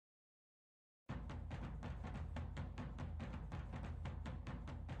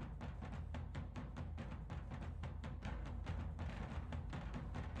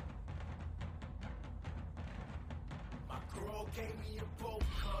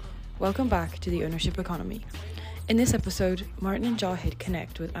Welcome back to the Ownership Economy. In this episode, Martin and Jahed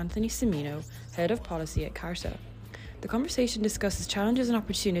connect with Anthony Cimino, Head of Policy at Carta. The conversation discusses challenges and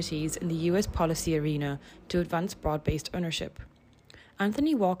opportunities in the US policy arena to advance broad-based ownership.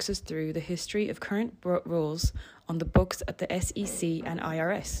 Anthony walks us through the history of current rules on the books at the SEC and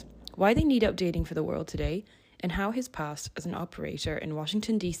IRS, why they need updating for the world today, and how his past as an operator in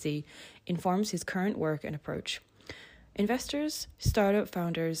Washington, D.C. informs his current work and approach. Investors, startup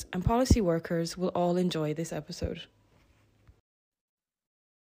founders, and policy workers will all enjoy this episode.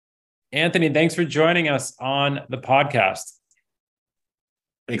 Anthony, thanks for joining us on the podcast.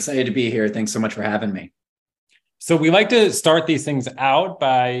 Excited to be here. Thanks so much for having me. So we like to start these things out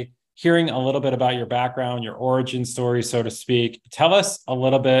by hearing a little bit about your background, your origin story, so to speak. Tell us a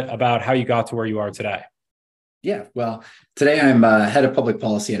little bit about how you got to where you are today. Yeah, well, today I'm head of public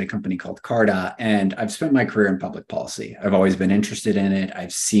policy at a company called Carta, and I've spent my career in public policy. I've always been interested in it.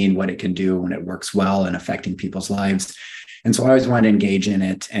 I've seen what it can do when it works well and affecting people's lives. And so I always wanted to engage in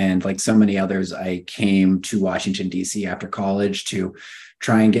it. And like so many others, I came to Washington, D.C. after college to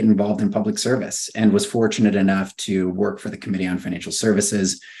try and get involved in public service and was fortunate enough to work for the Committee on Financial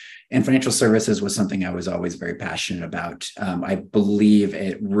Services. And financial services was something I was always very passionate about. I believe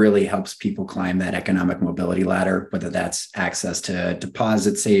it really helps people climb that economic mobility ladder, whether that's access to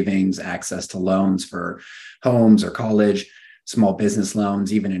deposit savings, access to loans for homes or college, small business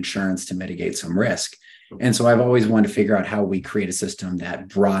loans, even insurance to mitigate some risk. And so I've always wanted to figure out how we create a system that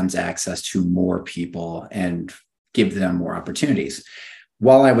broadens access to more people and give them more opportunities.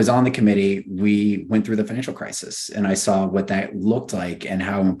 While I was on the committee, we went through the financial crisis, and I saw what that looked like and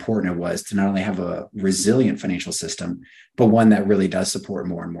how important it was to not only have a resilient financial system, but one that really does support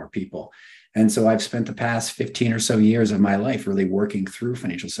more and more people. And so I've spent the past 15 or so years of my life really working through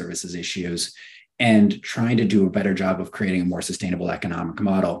financial services issues and trying to do a better job of creating a more sustainable economic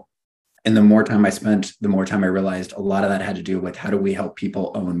model. And the more time I spent, the more time I realized a lot of that had to do with how do we help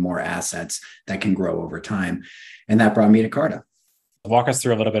people own more assets that can grow over time. And that brought me to Carta. Walk us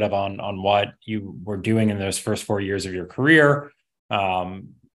through a little bit on what you were doing in those first 4 years of your career. I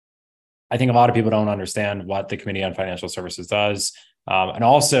think a lot of people don't understand what the Committee on Financial Services does, and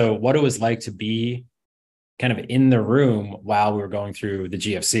also what it was like to be kind of in the room while we were going through the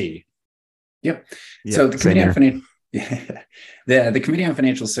GFC. Yep. So the Committee on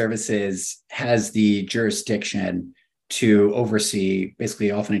Financial Services has the jurisdiction to oversee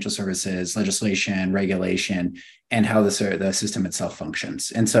basically all financial services, legislation, regulation, and how the system itself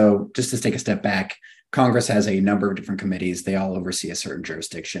functions. And so just to take a step back, Congress has a number of different committees. They all oversee a certain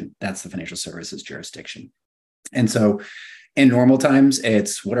jurisdiction. That's the financial services jurisdiction. And so in normal times,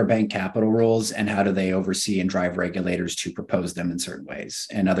 it's what are bank capital rules and how do they oversee and drive regulators to propose them in certain ways.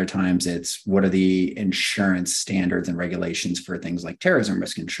 And other times it's what are the insurance standards and regulations for things like terrorism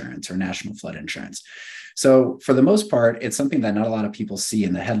risk insurance or national flood insurance. So for the most part, it's something that not a lot of people see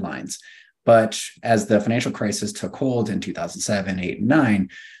in the headlines. But as the financial crisis took hold in 2007, 8, and 9,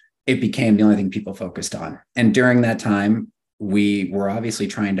 it became the only thing people focused on. And during that time, we were obviously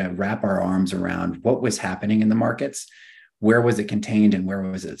trying to wrap our arms around what was happening in the markets, where was it contained and where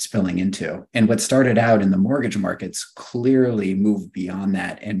was it spilling into? And what started out in the mortgage markets clearly moved beyond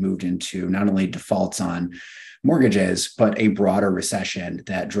that and moved into not only defaults on mortgages, but a broader recession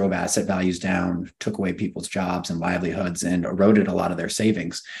that drove asset values down, took away people's jobs and livelihoods, and eroded a lot of their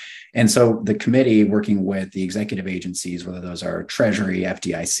savings. And so the committee, working with the executive agencies, whether those are Treasury,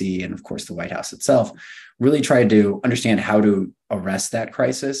 FDIC, and of course the White House itself, really tried to understand how to arrest that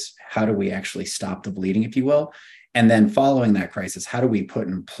crisis. How do we actually stop the bleeding, if you will? And then following that crisis, how do we put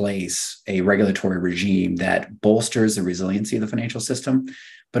in place a regulatory regime that bolsters the resiliency of the financial system,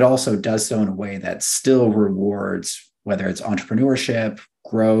 but also does so in a way that still rewards, whether it's entrepreneurship,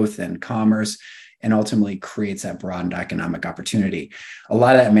 growth, and commerce, and ultimately creates that broadened economic opportunity. A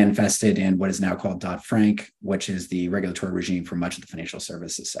lot of that manifested in what is now called Dodd-Frank, which is the regulatory regime for much of the financial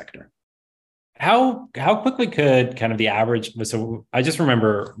services sector. How quickly could kind of the average, so I just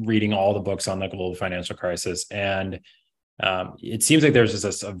remember reading all the books on the global financial crisis, and it seems like there's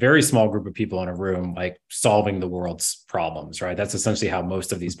just a very small group of people in a room like solving the world's problems, right? That's essentially how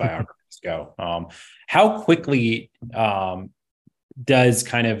most of these biographies go. How quickly does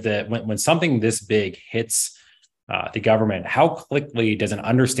kind of when something this big hits the government, how quickly does an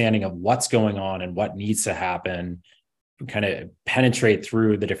understanding of what's going on and what needs to happen kind of penetrate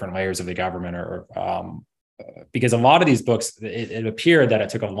through the different layers of the government? Or because a lot of these books, it appeared that it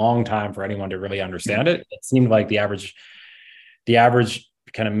took a long time for anyone to really understand it. It seemed like the average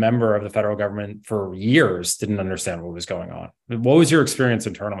kind of member of the federal government for years didn't understand what was going on. What was your experience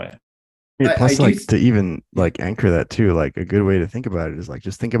internally? I Plus, do. like to even like anchor that too, like a good way to think about it is like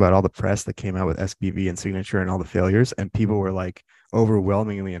just think about all the press that came out with SBV and Signature and all the failures, and people were like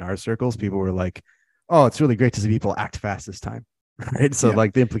overwhelmingly in our circles, people were like, "Oh, it's really great to see people act fast this time," right? So Yeah.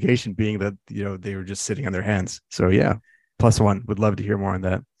 like the implication being that they were just sitting on their hands. So yeah, +1. Would love to hear more on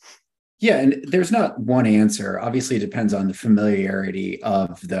that. Yeah, and there's not one answer. Obviously, it depends on the familiarity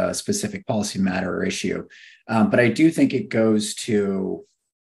of the specific policy matter or issue. But I do think it goes to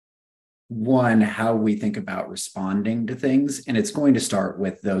one, how we think about responding to things. And it's going to start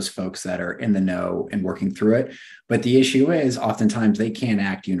with those folks that are in the know and working through it. But the issue is oftentimes they can't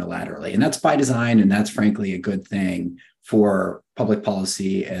act unilaterally. And that's by design. And that's frankly a good thing for public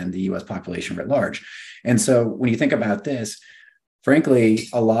policy and the US population writ large. And so when you think about this, frankly,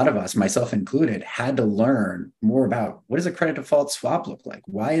 a lot of us, myself included, had to learn more about what does a credit default swap look like?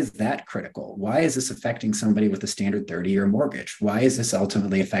 Why is that critical? Why is this affecting somebody with a standard 30-year mortgage? Why is this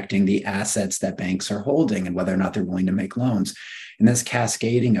ultimately affecting the assets that banks are holding and whether or not they're willing to make loans? And this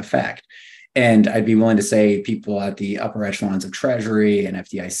cascading effect. And I'd be willing to say people at the upper echelons of Treasury and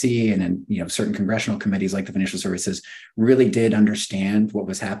FDIC and in certain congressional committees like the Financial Services really did understand what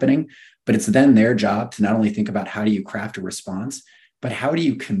was happening. But it's then their job to not only think about how do you craft a response, but how do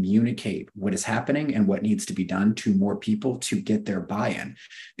you communicate what is happening and what needs to be done to more people to get their buy-in?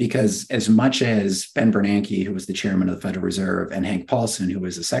 Because as much as Ben Bernanke, who was the chairman of the Federal Reserve, and Hank Paulson, who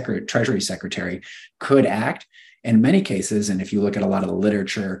was the Treasury Secretary, could act, in many cases, and if you look at a lot of the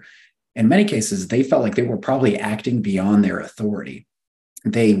literature, in many cases, they felt like they were probably acting beyond their authority.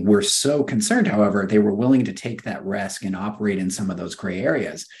 They were so concerned, however, they were willing to take that risk and operate in some of those gray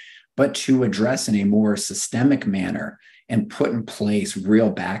areas. But to address in a more systemic manner and put in place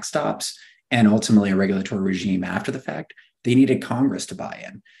real backstops and ultimately a regulatory regime after the fact, they needed Congress to buy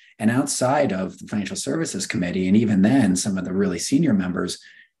in. And outside of the Financial Services Committee, and even then, some of the really senior members,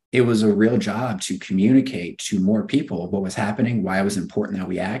 it was a real job to communicate to more people what was happening, why it was important that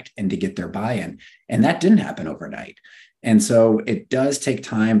we act, and to get their buy-in. And that didn't happen overnight. And so it does take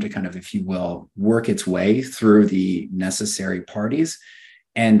time to kind of, if you will, work its way through the necessary parties.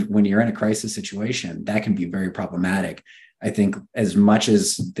 And when you're in a crisis situation, that can be very problematic. I think as much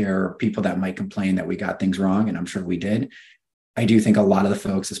as there are people that might complain that we got things wrong, and I'm sure we did, I do think a lot of the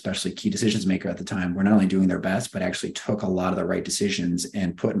folks, especially key decisions maker at the time, were not only doing their best, but actually took a lot of the right decisions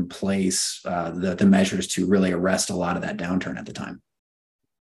and put in place the measures to really arrest a lot of that downturn at the time.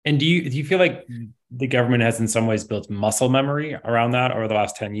 And do you feel like the government has in some ways built muscle memory around that over the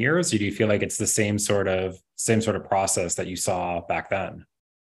last 10 years? Or do you feel like it's the same sort of process that you saw back then?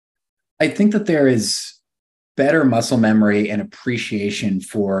 I think that there is better muscle memory and appreciation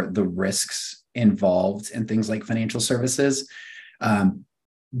for the risks involved in things like financial services.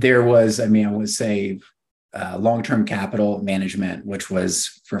 There was, I would say, long-term capital management, which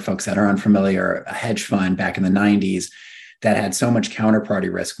was, for folks that are unfamiliar, a hedge fund back in the 90s that had so much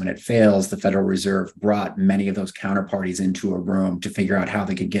counterparty risk. When it fails, the Federal Reserve brought many of those counterparties into a room to figure out how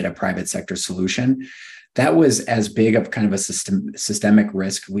they could get a private sector solution. That was as big of kind of a systemic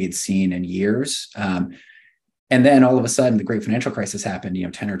risk we had seen in years. And then all of a sudden, the great financial crisis happened,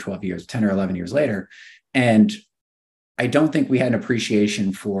 10 or 11 years later. And I don't think we had an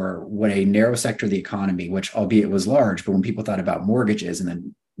appreciation for what a narrow sector of the economy, which albeit was large, but when people thought about mortgages and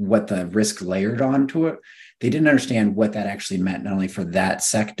then what the risk layered onto it, they didn't understand what that actually meant, not only for that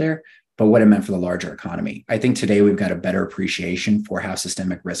sector, but what it meant for the larger economy. I think today we've got a better appreciation for how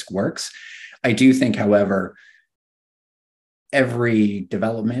systemic risk works. I do think, however, every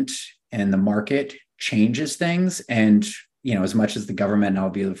development in the market changes things. And, as much as the government, and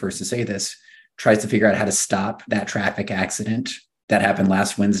I'll be the first to say this, tries to figure out how to stop that traffic accident that happened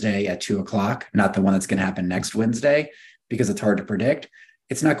last Wednesday at 2:00, not the one that's going to happen next Wednesday, because it's hard to predict.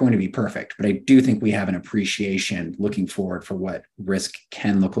 It's not going to be perfect, but I do think we have an appreciation looking forward for what risk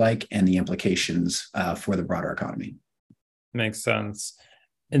can look like and the implications for the broader economy. Makes sense.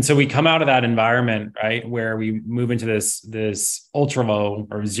 And so we come out of that environment, right, where we move into this ultra low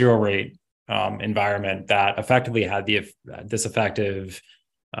or zero rate environment that effectively had this effective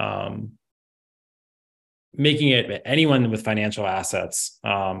making it anyone with financial assets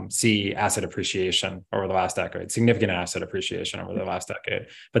see asset appreciation over the last decade, significant asset appreciation over the last decade.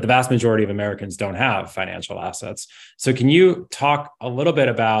 But the vast majority of Americans don't have financial assets. So can you talk a little bit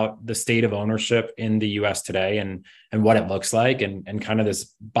about the state of ownership in the US today and what it looks like and kind of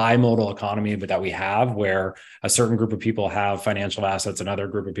this bimodal economy that we have where a certain group of people have financial assets, another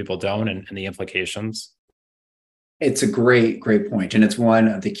group of people don't, and the implications? It's a great point. And it's one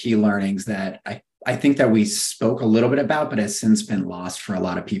of the key learnings that I think that we spoke a little bit about, but has since been lost for a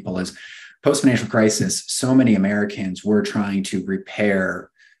lot of people is post-financial crisis, so many Americans were trying to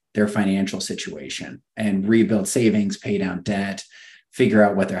repair their financial situation and rebuild savings, pay down debt, figure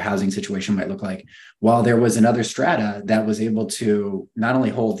out what their housing situation might look like. While there was another strata that was able to not only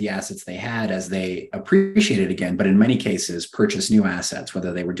hold the assets they had as they appreciated again, but in many cases purchase new assets,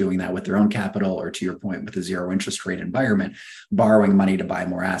 whether they were doing that with their own capital or, to your point, with the zero interest rate environment, borrowing money to buy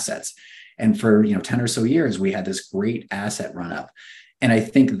more assets. And for 10 or so years, we had this great asset run up. And I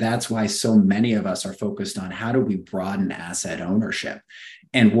think that's why so many of us are focused on how do we broaden asset ownership.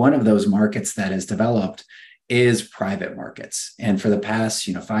 And one of those markets that has developed is private markets. And for the past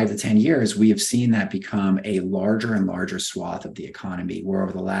 5 to 10 years, we have seen that become a larger and larger swath of the economy, where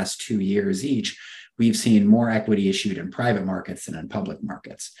over the last 2 years each, we've seen more equity issued in private markets than in public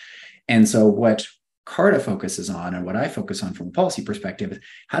markets. And so what Carta focuses on, and what I focus on from a policy perspective, is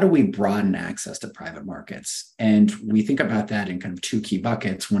how do we broaden access to private markets? And we think about that in kind of two key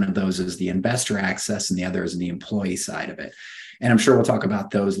buckets. One of those is the investor access, and the other is the employee side of it. And I'm sure we'll talk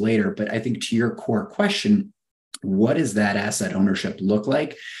about those later. But I think to your core question, what does that asset ownership look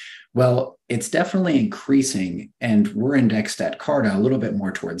like? Well, it's definitely increasing, and we're indexed at Carta a little bit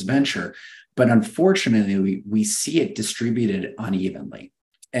more towards venture, but unfortunately, we see it distributed unevenly.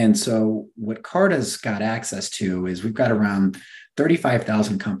 And so what Carta's got access to is we've got around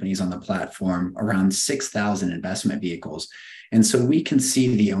 35,000 companies on the platform, around 6,000 investment vehicles. And so we can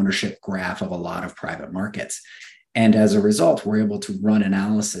see the ownership graph of a lot of private markets. And as a result, we're able to run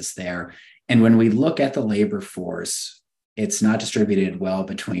analysis there. And when we look at the labor force, it's not distributed well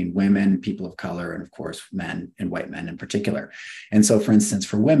between women, people of color, and of course, men, and white men in particular. And so, for instance,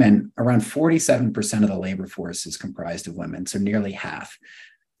 for women, around 47% of the labor force is comprised of women, so nearly half.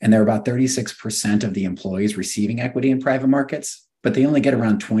 And there are about 36% of the employees receiving equity in private markets, but they only get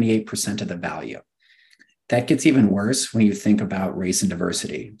around 28% of the value. That gets even worse when you think about race and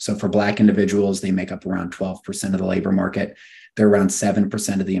diversity. So for Black individuals, they make up around 12% of the labor market. They're around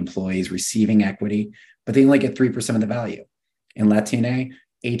 7% of the employees receiving equity, but they only get 3% of the value. In Latina,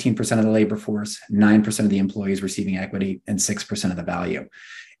 18% of the labor force, 9% of the employees receiving equity, and 6% of the value.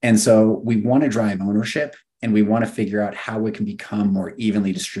 And so we want to drive ownership, and we want to figure out how it can become more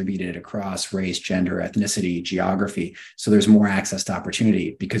evenly distributed across race, gender, ethnicity, geography, so there's more access to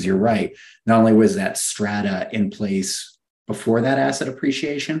opportunity. Because you're right, not only was that strata in place before that asset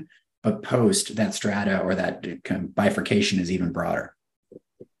appreciation, but post that strata or that kind of bifurcation is even broader.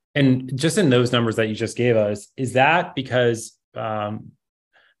 And just in those numbers that you just gave us, is that because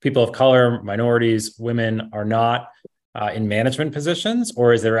people of color, minorities, women are not in management positions,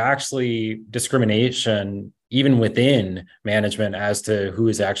 or is there actually discrimination even within management as to who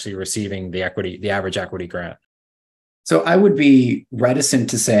is actually receiving the equity, the average equity grant? So I would be reticent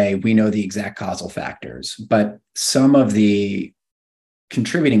to say we know the exact causal factors, but some of the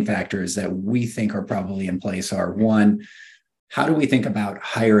contributing factors that we think are probably in place are: one, how do we think about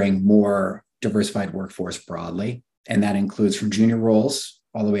hiring more diversified workforce broadly? And that includes from junior roles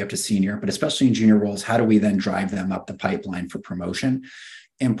all the way up to senior, but especially in junior roles, how do we then drive them up the pipeline for promotion?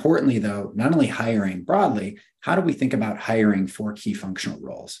 Importantly, though, not only hiring broadly, how do we think about hiring for key functional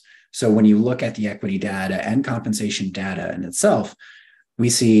roles? So when you look at the equity data and compensation data in itself, we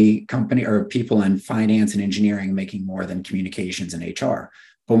see company or people in finance and engineering making more than communications and HR.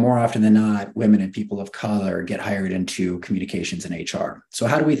 But more often than not, women and people of color get hired into communications and HR. So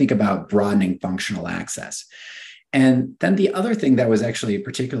how do we think about broadening functional access? And then the other thing that was actually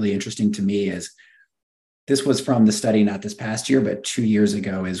particularly interesting to me is, this was from the study, not this past year, but 2 years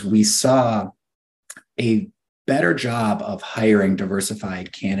ago, is we saw a better job of hiring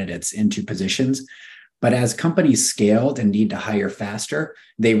diversified candidates into positions. But as companies scaled and need to hire faster,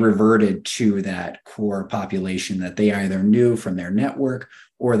 they reverted to that core population that they either knew from their network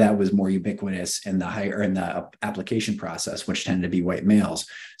or that was more ubiquitous in the application process, which tended to be white males.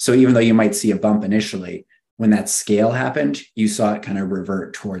 So even though you might see a bump initially, when that scale happened, you saw it kind of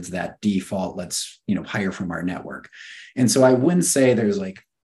revert towards that default, let's hire from our network. And so I wouldn't say there's like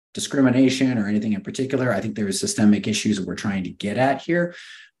discrimination or anything in particular. I think there's systemic issues that we're trying to get at here,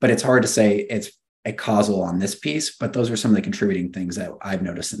 but it's hard to say it's a causal on this piece, but those are some of the contributing things that I've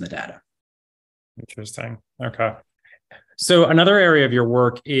noticed in the data. Interesting. Okay. So another area of your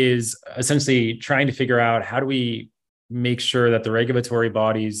work is essentially trying to figure out how do we make sure that the regulatory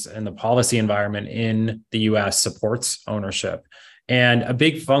bodies and the policy environment in the US supports ownership. And a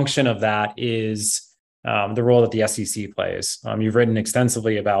big function of that is the role that the SEC plays. You've written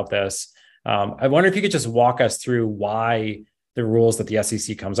extensively about this. I wonder if you could just walk us through why the rules that the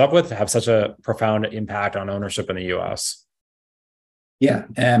SEC comes up with have such a profound impact on ownership in the US. Yeah.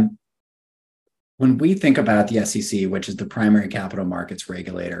 When we think about the SEC, which is the primary capital markets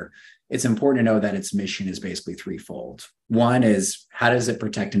regulator, it's important to know that its mission is basically threefold. One is, how does it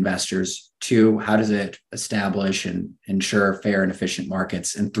protect investors? Two, how does it establish and ensure fair and efficient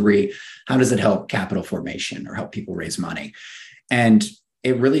markets? And three, how does it help capital formation or help people raise money? And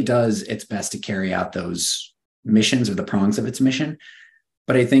it really does its best to carry out those missions or the prongs of its mission.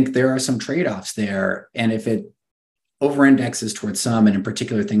 But I think there are some trade-offs there. And if it over-indexes towards some, and in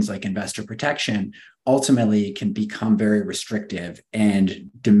particular things like investor protection, ultimately can become very restrictive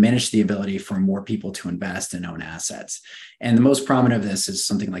and diminish the ability for more people to invest and own assets. And the most prominent of this is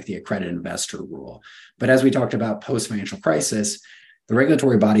something like the accredited investor rule. But as we talked about post-financial crisis, the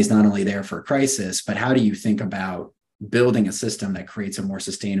regulatory body is not only there for a crisis, but how do you think about building a system that creates a more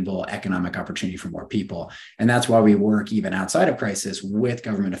sustainable economic opportunity for more people? And that's why we work even outside of crisis with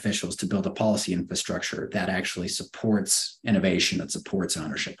government officials to build a policy infrastructure that actually supports innovation, that supports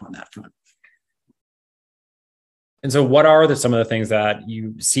ownership on that front. And so what are some of the things that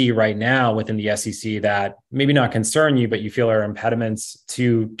you see right now within the SEC that maybe not concern you, but you feel are impediments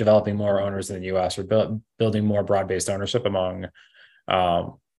to developing more owners in the US or building more broad-based ownership among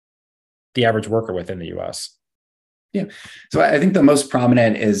the average worker within the US? Yeah. So I think the most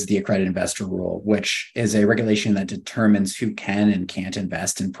prominent is the accredited investor rule, which is a regulation that determines who can and can't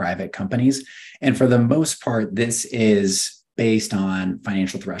invest in private companies. And for the most part, this is based on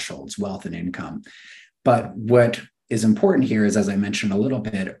financial thresholds, wealth and income. But what is important here is, as I mentioned a little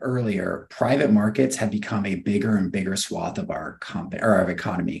bit earlier, private markets have become a bigger and bigger swath of our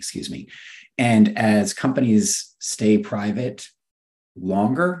economy, And as companies stay private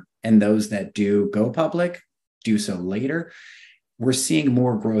longer, and those that do go public do so later, we're seeing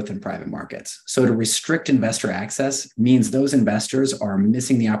more growth in private markets. So to restrict investor access means those investors are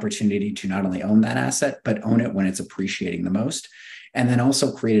missing the opportunity to not only own that asset, but own it when it's appreciating the most, and then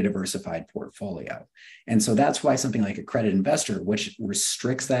also create a diversified portfolio. And so that's why something like accredited investor, which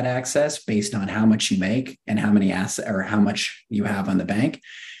restricts that access based on how much you make and how many assets or how much you have on the bank,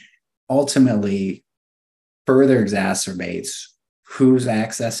 ultimately further exacerbates who's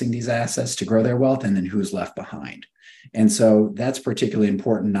accessing these assets to grow their wealth and then who's left behind. And so that's particularly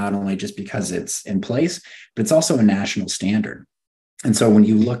important, not only just because it's in place, but it's also a national standard. And so when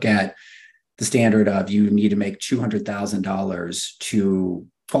you look at the standard of you need to make $200,000 to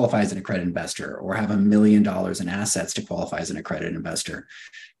qualify as an accredited investor or have $1 million in assets to qualify as an accredited investor,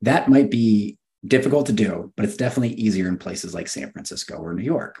 that might be difficult to do, but it's definitely easier in places like San Francisco or New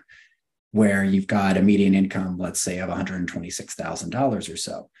York, where you've got a median income, let's say, of $126,000 or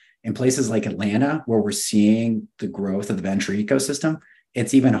so. In places like Atlanta, where we're seeing the growth of the venture ecosystem,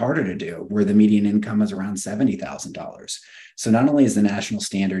 it's even harder to do, where the median income is around $70,000. So not only is the national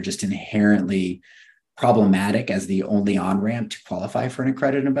standard just inherently problematic as the only on-ramp to qualify for an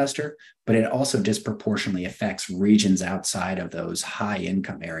accredited investor, but it also disproportionately affects regions outside of those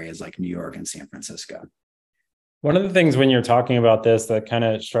high-income areas like New York and San Francisco. One of the things when you're talking about this that kind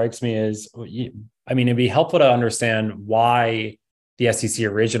of strikes me is, it'd be helpful to understand why the SEC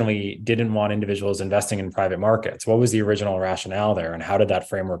originally didn't want individuals investing in private markets. What was the original rationale there, and how did that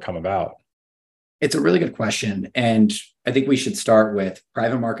framework come about? It's a really good question. And I think we should start with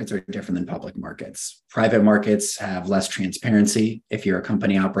private markets are different than public markets. Private markets have less transparency. If you're a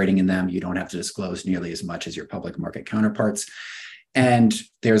company operating in them, you don't have to disclose nearly as much as your public market counterparts. And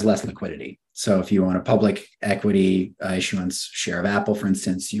there's less liquidity. So if you own a public equity issuance share of Apple, for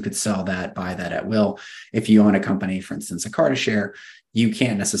instance, you could sell that, buy that at will. If you own a company, for instance, a Carta share, you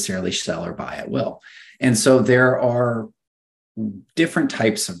can't necessarily sell or buy at will. And so there are different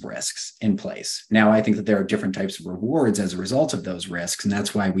types of risks in place. Now, I think that there are different types of rewards as a result of those risks. And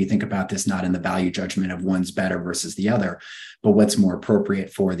that's why we think about this not in the value judgment of one's better versus the other, but what's more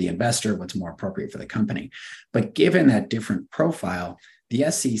appropriate for the investor, what's more appropriate for the company. But given that different profile,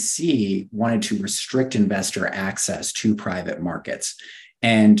 the SEC wanted to restrict investor access to private markets.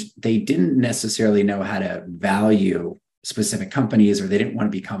 And they didn't necessarily know how to value specific companies, or they didn't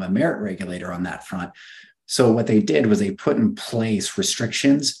want to become a merit regulator on that front. So what they did was they put in place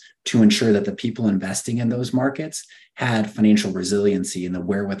restrictions to ensure that the people investing in those markets had financial resiliency and the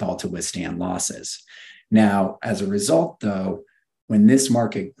wherewithal to withstand losses. Now, as a result, though, when this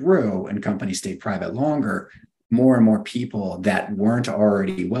market grew and companies stayed private longer, more and more people that weren't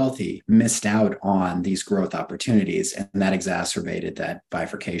already wealthy missed out on these growth opportunities, and that exacerbated that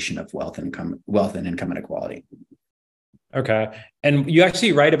bifurcation of wealth and income inequality. Okay. And you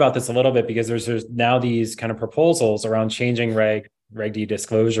actually write about this a little bit because there's now these kind of proposals around changing Reg D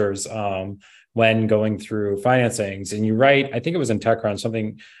disclosures when going through financings. And you write, I think it was in TechCrunch,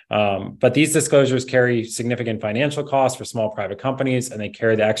 something, but these disclosures carry significant financial costs for small private companies, and they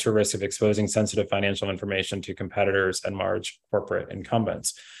carry the extra risk of exposing sensitive financial information to competitors and large corporate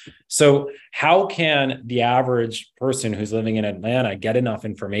incumbents. So how can the average person who's living in Atlanta get enough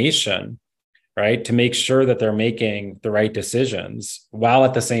information, right, to make sure that they're making the right decisions, while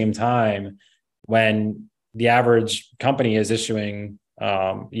at the same time, when the average company is issuing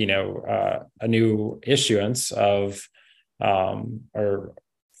a new issuance of or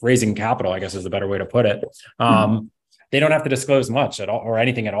raising capital, I guess is the better way to put it. They don't have to disclose much at all or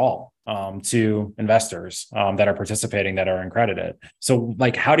anything at all to investors that are participating, that are accredited. So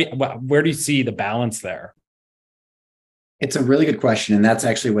like, where do you see the balance there? It's a really good question. And that's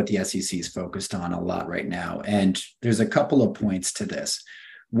actually what the SEC is focused on a lot right now. And there's a couple of points to this.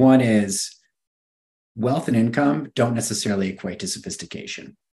 One is, wealth and income don't necessarily equate to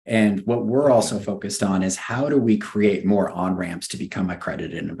sophistication. And what we're also focused on is, how do we create more on-ramps to become an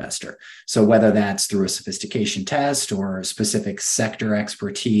accredited investor? So whether that's through a sophistication test or a specific sector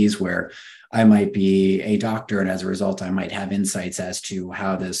expertise, where I might be a doctor and as a result, I might have insights as to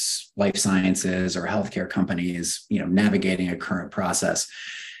how this life sciences or healthcare company is, navigating a current process.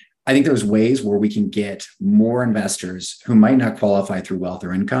 I think there's ways where we can get more investors who might not qualify through wealth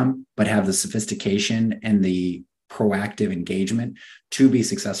or income, but have the sophistication and the proactive engagement to be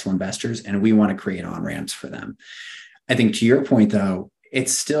successful investors. And we want to create on-ramps for them. I think to your point, though,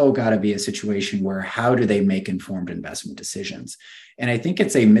 it's still got to be a situation where, how do they make informed investment decisions? And I think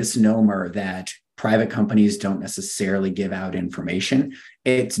it's a misnomer that private companies don't necessarily give out information.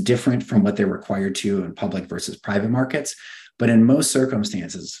 It's different from what they're required to in public versus private markets. But in most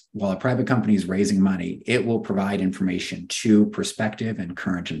circumstances, while a private company is raising money, it will provide information to prospective and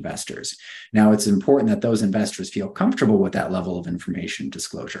current investors. Now, it's important that those investors feel comfortable with that level of information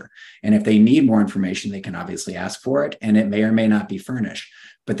disclosure. And if they need more information, they can obviously ask for it, and it may or may not be furnished.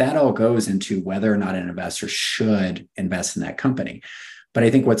 But that all goes into whether or not an investor should invest in that company. But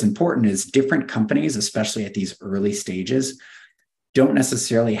I think what's important is, different companies, especially at these early stages, don't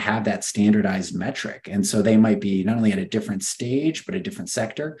necessarily have that standardized metric. And so they might be not only at a different stage, but a different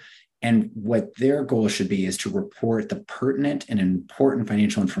sector. And what their goal should be is to report the pertinent and important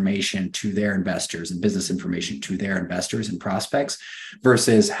financial information to their investors, and business information to their investors and prospects,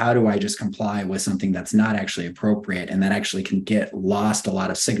 versus, how do I just comply with something that's not actually appropriate and that actually can get lost a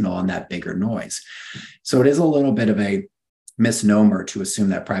lot of signal on that bigger noise. So it is a little bit of a misnomer to assume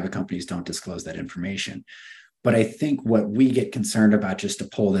that private companies don't disclose that information. But I think what we get concerned about, just to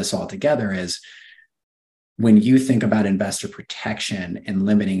pull this all together, is when you think about investor protection and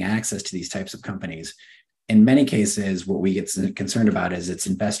limiting access to these types of companies, in many cases, what we get concerned about is it's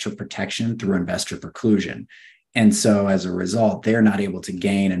investor protection through investor preclusion. And so as a result, they're not able to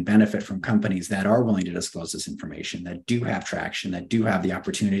gain and benefit from companies that are willing to disclose this information, that do have traction, that do have the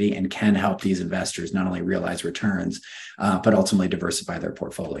opportunity, and can help these investors not only realize returns, but ultimately diversify their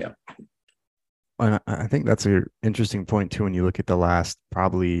portfolio. And I think that's an interesting point too, when you look at the last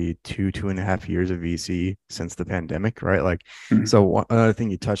probably 2.5 years of VC since the pandemic, right? Like, so another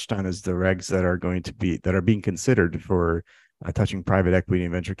thing you touched on is the regs that are being considered for touching private equity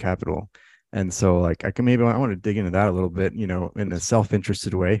and venture capital. And so like, I want to dig into that a little bit, in a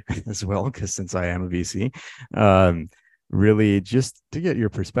self-interested way as well, because since I am a VC, really just to get your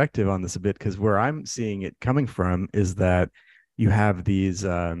perspective on this a bit, because where I'm seeing it coming from is that you have these,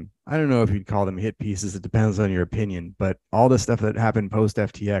 I don't know if you'd call them hit pieces. It depends on your opinion, but all the stuff that happened post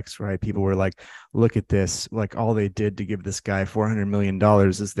FTX, right? People were like, look at this, like all they did to give this guy $400 million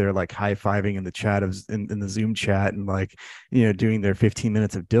is they're like high-fiving in the chat in the Zoom chat, and like, doing their 15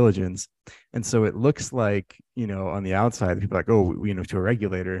 minutes of diligence. And so it looks like, on the outside, people are like, oh, to a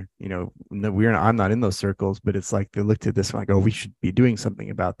regulator, no, I'm not in those circles, but it's like, they looked at this like, oh, we should be doing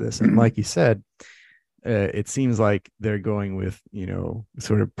something about this. And like you said, it seems like they're going with,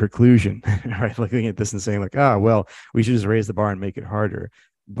 sort of preclusion, right? Looking at this and saying like, well, we should just raise the bar and make it harder.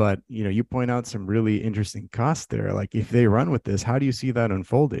 But, you point out some really interesting costs there. Like, if they run with this, how do you see that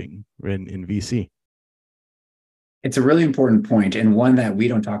unfolding in VC? It's a really important point, and one that we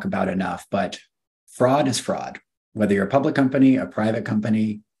don't talk about enough, but fraud is fraud. Whether you're a public company, a private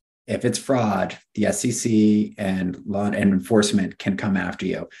company, if it's fraud, the SEC and law and enforcement can come after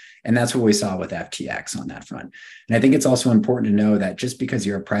you. And that's what we saw with FTX on that front. And I think it's also important to know that just because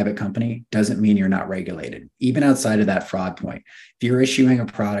you're a private company doesn't mean you're not regulated. Even outside of that fraud point, if you're issuing a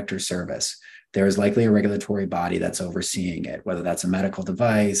product or service, there is likely a regulatory body that's overseeing it, whether that's a medical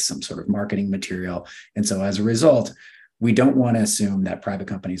device, some sort of marketing material. And so as a result, we don't want to assume that private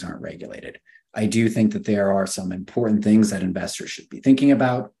companies aren't regulated. I do think that there are some important things that investors should be thinking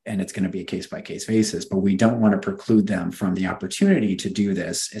about, and it's going to be a case-by-case basis, but we don't want to preclude them from the opportunity to do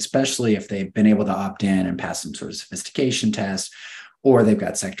this, especially if they've been able to opt in and pass some sort of sophistication test, or they've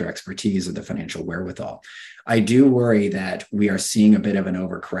got sector expertise or the financial wherewithal. I do worry that we are seeing a bit of an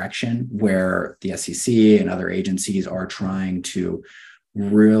overcorrection where the SEC and other agencies are trying to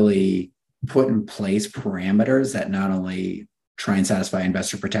really put in place parameters that not only try and satisfy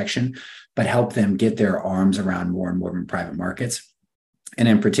investor protection, but help them get their arms around more and more in private markets. And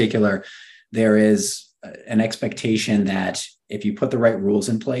in particular, there is an expectation that if you put the right rules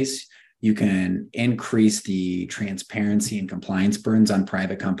in place, you can increase the transparency and compliance burdens on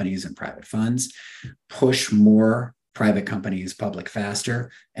private companies and private funds, push more private companies public faster,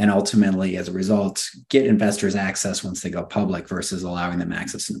 and ultimately, as a result, get investors access once they go public versus allowing them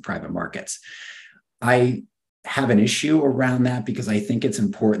access in the private markets. I have an issue around that because I think it's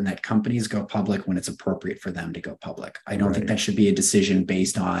important that companies go public when it's appropriate for them to go public. I don't think that should be a decision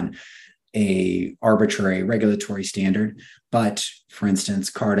based on a arbitrary regulatory standard. But for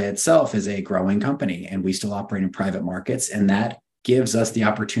instance, Carta itself is a growing company and we still operate in private markets. And that gives us the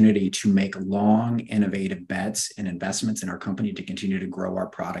opportunity to make long, innovative bets and investments in our company to continue to grow our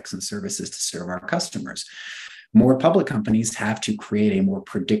products and services to serve our customers. More public companies have to create a more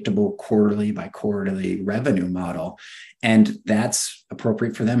predictable quarterly by quarterly revenue model, and that's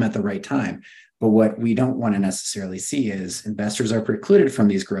appropriate for them at the right time. But what we don't want to necessarily see is investors are precluded from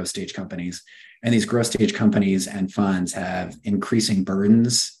these growth stage companies, and these growth stage companies and funds have increasing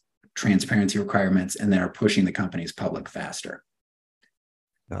burdens, transparency requirements, and they're pushing the companies public faster.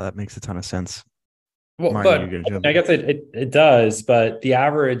 No, that makes a ton of sense. Well, Martin, but I guess it does, but the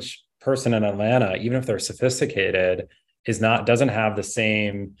average person in Atlanta, even if they're sophisticated, doesn't have the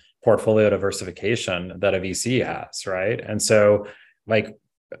same portfolio diversification that a VC has, right? And so, like,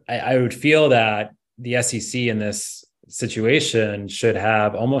 I would feel that the SEC in this situation should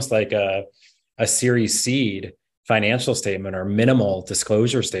have almost like a Series Seed financial statement or minimal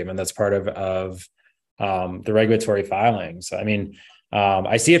disclosure statement that's part of the regulatory filings. I mean,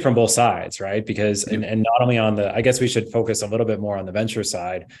 I see it from both sides, right? Because and not only on I guess we should focus a little bit more on the venture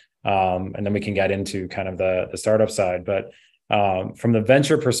side, and then we can get into kind of the startup side. But from the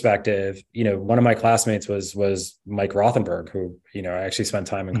venture perspective, one of my classmates was Mike Rothenberg, who I actually spent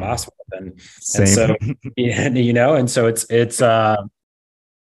time in class with, and so and so it's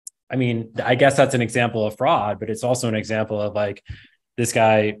I mean, I guess that's an example of fraud, but it's also an example of like this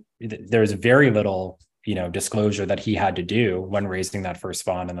guy. There's very little disclosure that he had to do when raising that first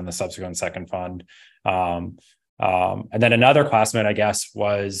fund and then the subsequent second fund. And then another classmate, I guess,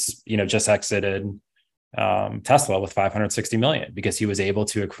 was, just exited Tesla with $560 million because he was able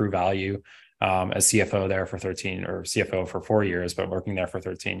to accrue value as CFO there for 13 or CFO for 4 years, but working there for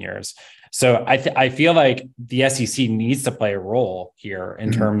 13 years. So I feel like the SEC needs to play a role here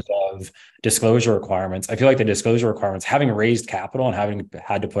in terms of disclosure requirements. I feel like the disclosure requirements, having raised capital and having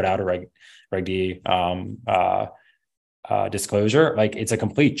had to put out a Reg D disclosure, like it's a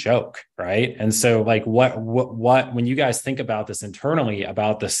complete joke, right? And so like what when you guys think about this internally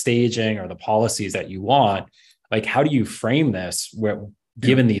about the staging or the policies that you want, like how do you frame this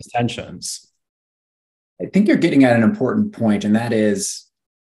given these tensions? I think you're getting at an important point, and that is,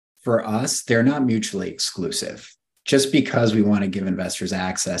 for us, they're not mutually exclusive. Just because we want to give investors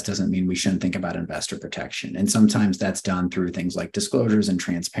access doesn't mean we shouldn't think about investor protection. And sometimes that's done through things like disclosures and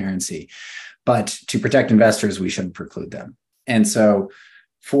transparency. But to protect investors, we shouldn't preclude them. And so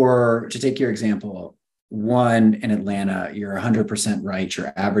to take your example, one, in Atlanta, you're 100% right.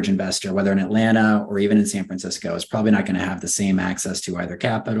 Your average investor, whether in Atlanta or even in San Francisco, is probably not going to have the same access to either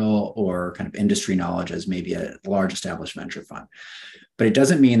capital or kind of industry knowledge as maybe a large established venture fund. But it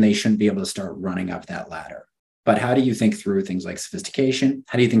doesn't mean they shouldn't be able to start running up that ladder. But how do you think through things like sophistication?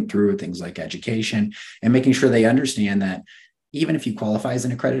 How do you think through things like education and making sure they understand that even if you qualify as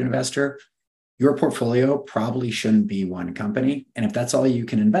an accredited investor, your portfolio probably shouldn't be one company. And if that's all you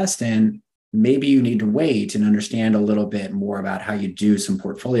can invest in, maybe you need to wait and understand a little bit more about how you do some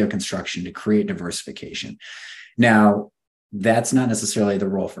portfolio construction to create diversification. Now, that's not necessarily the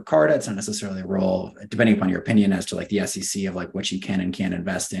role for Carta. It's not necessarily a role, depending upon your opinion, as to like the SEC of like what you can and can't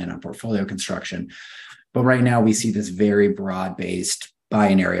invest in on portfolio construction. But right now we see this very broad-based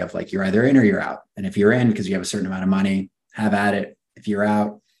binary of like, you're either in or you're out. And if you're in because you have a certain amount of money, have at it. If you're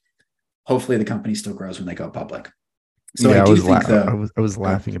out, hopefully the company still grows when they go public. So yeah, I was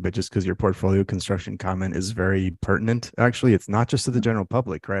laughing a bit just because your portfolio construction comment is very pertinent. Actually, it's not just to the general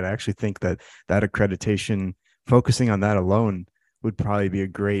public, right? I actually think that accreditation, focusing on that alone, would probably be a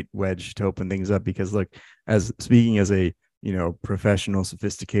great wedge to open things up. Because look, as speaking as a professional,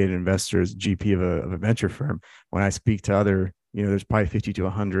 sophisticated investors, GP of a venture firm, when I speak to other, there's probably 50 to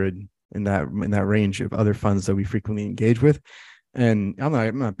 100 in that range of other funds that we frequently engage with. And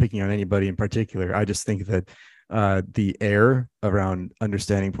I'm not picking on anybody in particular. I just think that the air around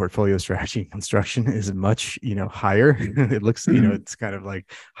understanding portfolio strategy and construction is much, higher. It looks, it's kind of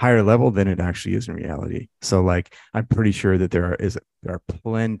like higher level than it actually is in reality. So like, I'm pretty sure that there are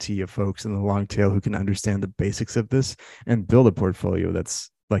plenty of folks in the long tail who can understand the basics of this and build a portfolio that's,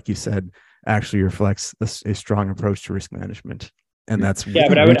 like you said, actually reflects a strong approach to risk management. And that's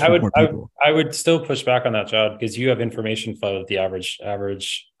but I would still push back on that, Jahed, because you have information flow that the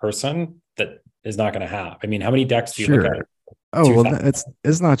average person that is not going to have. I mean, how many decks do you look at? Oh, well,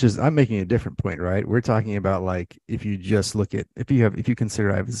 it's not just, I'm making a different point, right? We're talking about like, if you just look at, if you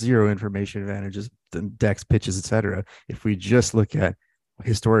consider I have zero information advantages, decks, pitches, etc. If we just look at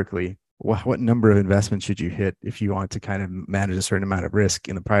historically, what number of investments should you hit if you want to kind of manage a certain amount of risk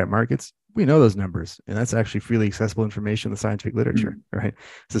in the private markets? We know those numbers, and that's actually freely accessible information in the scientific literature, right?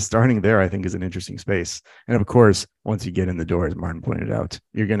 So starting there, I think, is an interesting space. And of course, once you get in the door, as Martin pointed out,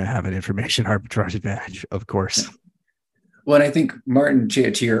 you're going to have an information arbitrage advantage, of course. Well, and I think, Martin,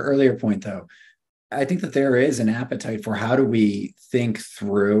 to your earlier point, though, I think that there is an appetite for how do we think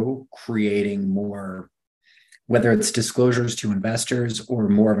through creating more, whether it's disclosures to investors or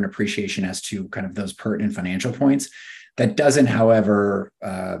more of an appreciation as to kind of those pertinent financial points. That doesn't, however,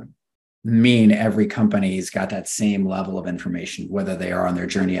 mean every company's got that same level of information, whether they are on their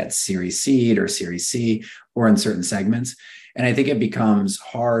journey at Series Seed or Series C or in certain segments. And I think it becomes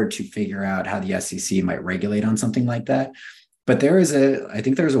hard to figure out how the SEC might regulate on something like that. But I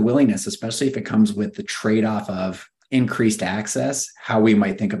think there's a willingness, especially if it comes with the trade-off of increased access, how we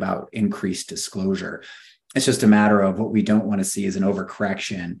might think about increased disclosure. It's just a matter of what we don't want to see is an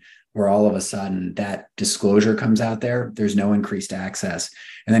overcorrection where all of a sudden that disclosure comes out there, there's no increased access.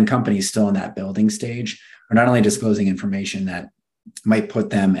 And then companies still in that building stage are not only disclosing information that might put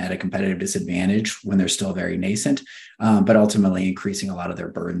them at a competitive disadvantage when they're still very nascent, but ultimately increasing a lot of their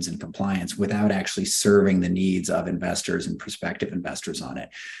burdens and compliance without actually serving the needs of investors and prospective investors on it.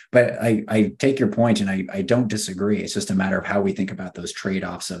 But I take your point, and I don't disagree. It's just a matter of how we think about those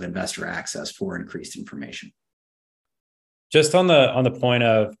trade-offs of investor access for increased information. Just on the point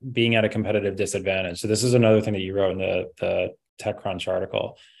of being at a competitive disadvantage. So this is another thing that you wrote in the TechCrunch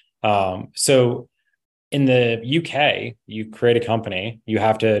article. So in the UK, you create a company, you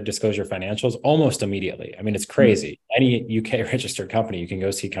have to disclose your financials almost immediately. I mean, it's crazy. Any UK registered company, you can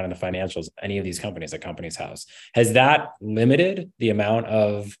go see kind of the financials, any of these companies at Companies House. Has that limited the amount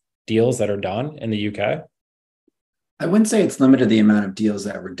of deals that are done in the UK? I wouldn't say it's limited the amount of deals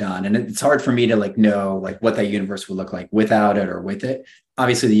that were done. And it's hard for me to know what that universe would look like without it or with it.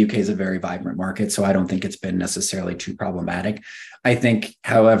 Obviously, the UK is a very vibrant market, so I don't think it's been necessarily too problematic. I think,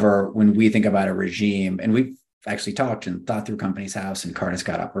 however, when we think about a regime, and we've actually talked and thought through Companies House, and Carta's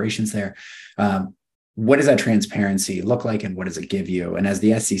got operations there, what does that transparency look like, and what does it give you? And as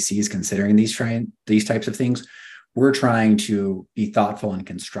the SEC is considering these types of things, we're trying to be thoughtful and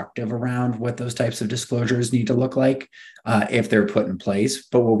constructive around what those types of disclosures need to look like if they're put in place.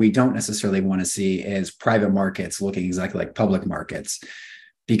 But what we don't necessarily want to see is private markets looking exactly like public markets,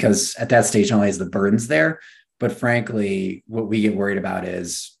 because at that stage, not only is the burdens there, but frankly, what we get worried about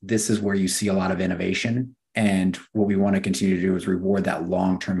is this is where you see a lot of innovation. And what we want to continue to do is reward that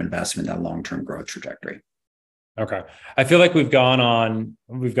long-term investment, that long-term growth trajectory. Okay. I feel like we've gone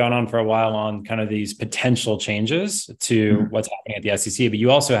on for a while on kind of these potential changes to what's happening at the SEC, but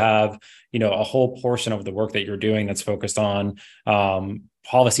you also have, a whole portion of the work that you're doing that's focused on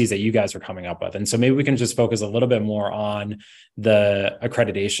policies that you guys are coming up with. And so maybe we can just focus a little bit more on the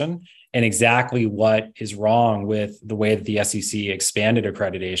accreditation and exactly what is wrong with the way that the SEC expanded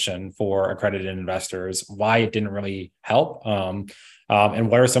accreditation for accredited investors, why it didn't really help. And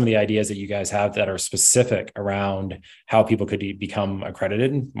what are some of the ideas that you guys have that are specific around how people could become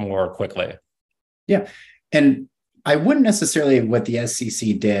accredited more quickly? Yeah. And I wouldn't necessarily what the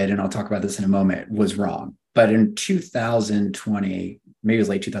SEC did, and I'll talk about this in a moment, was wrong. But in 2020, maybe it was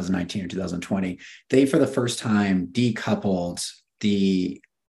late 2019 or 2020, they, for the first time, decoupled the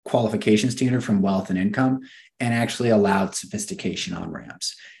qualification standard from wealth and income and actually allowed sophistication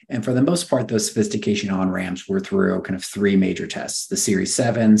on-ramps. And for the most part, those sophistication on-ramps were through kind of three major tests, the Series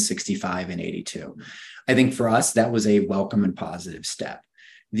 7, 65, and 82. I think for us, that was a welcome and positive step.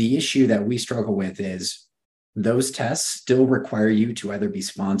 The issue that we struggle with is those tests still require you to either be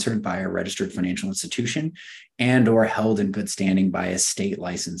sponsored by a registered financial institution and or held in good standing by a state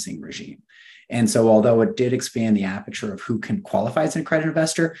licensing regime. And so although it did expand the aperture of who can qualify as an accredited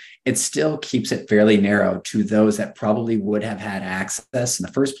investor, it still keeps it fairly narrow to those that probably would have had access in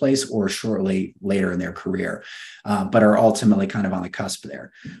the first place or shortly later in their career, but are ultimately kind of on the cusp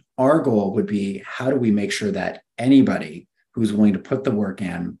there. Our goal would be, how do we make sure that anybody who's willing to put the work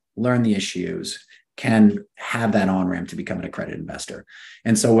in, learn the issues, can have that on-ramp to become an accredited investor?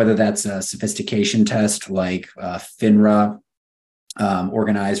 And so whether that's a sophistication test like FINRA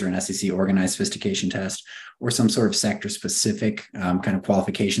organized or an SEC organized sophistication test, or some sort of sector-specific kind of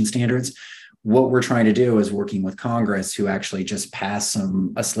qualification standards, what we're trying to do is working with Congress, who actually just passed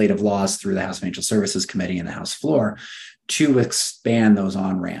a slate of laws through the House Financial Services Committee and the House floor, to expand those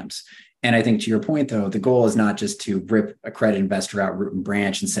on-ramps. And I think to your point, though, the goal is not just to rip accredited investor out root and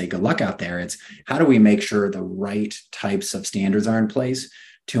branch and say, good luck out there. It's how do we make sure the right types of standards are in place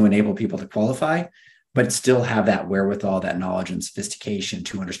to enable people to qualify, but still have that wherewithal, that knowledge and sophistication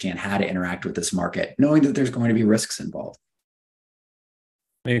to understand how to interact with this market, knowing that there's going to be risks involved.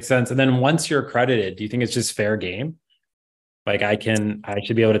 Makes sense. And then once you're accredited, do you think it's just fair game? Like I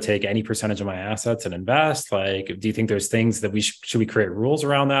should be able to take any percentage of my assets and invest. Like, do you think there's things that should we create rules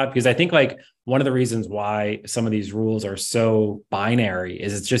around that? Because I think like one of the reasons why some of these rules are so binary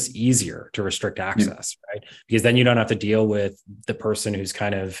is it's just easier to restrict access, right? Because then you don't have to deal with the person who's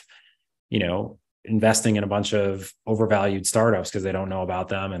kind of, investing in a bunch of overvalued startups because they don't know about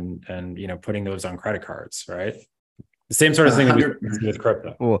them and putting those on credit cards, right? The same sort of thing that we see with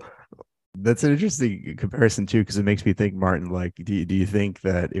crypto. Well, that's an interesting comparison too, because it makes me think, Martin, like, do you think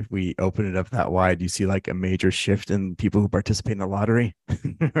that if we open it up that wide, do you see like a major shift in people who participate in the lottery?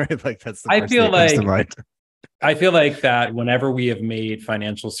 Right? Like that's the first thing that comes to mind. I feel like that whenever we have made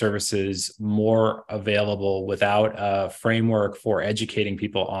financial services more available without a framework for educating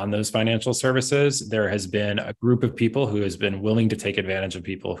people on those financial services, there has been a group of people who has been willing to take advantage of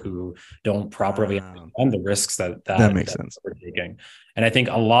people who don't properly understand the risks that makes sense. We're taking. And I think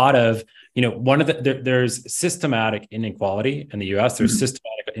a lot of, there's systematic inequality in the US. There's systematic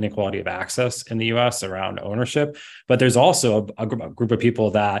inequality of access in the US around ownership, but there's also a group of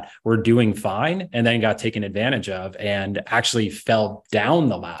people that were doing fine and then got taken advantage of and actually fell down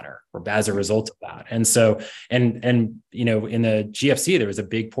the ladder as a result of that. And so, in the GFC, there was a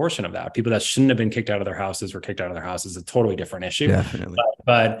big portion of that. People that shouldn't have been kicked out of their houses were kicked out of their houses. A totally different issue. Definitely.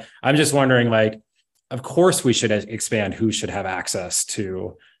 But I'm just wondering, like, of course we should expand who should have access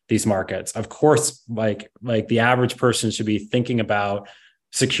to these markets. Of course, like the average person should be thinking about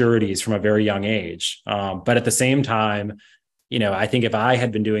securities from a very young age. But at the same time, I think if I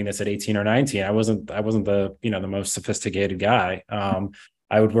had been doing this at 18 or 19, I wasn't the, the most sophisticated guy.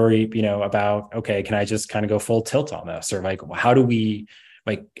 I would worry, about, okay, can I just kind of go full tilt on this? Or like, how do we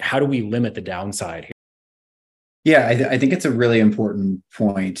limit the downside here? Yeah, I think it's a really important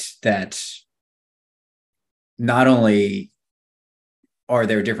point that not only are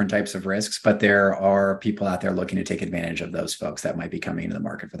there different types of risks, but there are people out there looking to take advantage of those folks that might be coming into the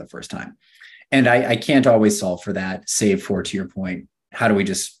market for the first time. And I can't always solve for that, save for, to your point, how do we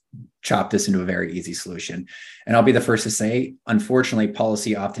just chop this into a very easy solution? And I'll be the first to say, unfortunately,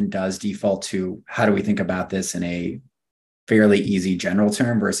 policy often does default to how do we think about this in a fairly easy general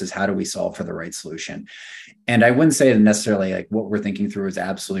term versus how do we solve for the right solution. And I wouldn't say that necessarily like what we're thinking through is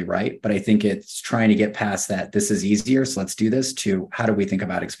absolutely right, but I think it's trying to get past that this is easier, so let's do this, to how do we think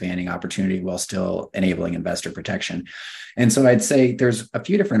about expanding opportunity while still enabling investor protection. And so I'd say there's a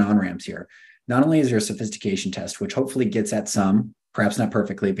few different on-ramps here. Not only is there a sophistication test, which hopefully gets at some, perhaps not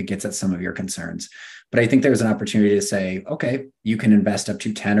perfectly, but gets at some of your concerns. But I think there's an opportunity to say, okay, you can invest up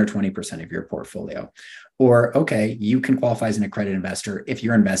to 10 or 20% of your portfolio. Or, okay, you can qualify as an accredited investor if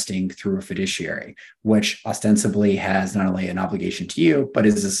you're investing through a fiduciary, which ostensibly has not only an obligation to you, but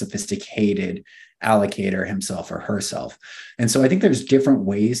is a sophisticated allocator himself or herself. And so I think there's different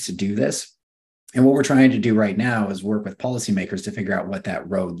ways to do this. And what we're trying to do right now is work with policymakers to figure out what that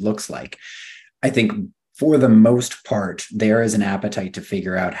road looks like. I think for the most part, there is an appetite to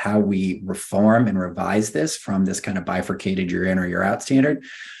figure out how we reform and revise this from this kind of bifurcated you're in or you're out standard,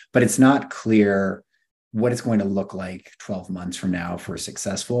 but it's not clear what it's going to look like 12 months from now if we're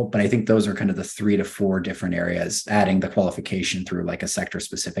successful. But I think those are kind of the 3 to 4 different areas, adding the qualification through like a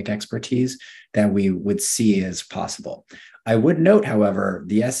sector-specific expertise that we would see as possible. I would note, however,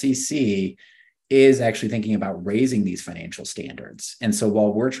 the SEC is actually thinking about raising these financial standards. And so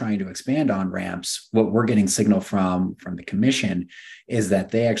while we're trying to expand on ramps, what we're getting signal from the commission is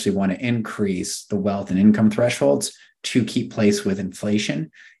that they actually want to increase the wealth and income thresholds to keep pace with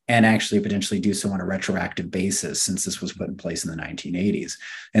inflation and actually potentially do so on a retroactive basis since this was put in place in the 1980s.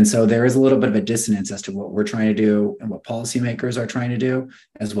 And so there is a little bit of a dissonance as to what we're trying to do and what policymakers are trying to do,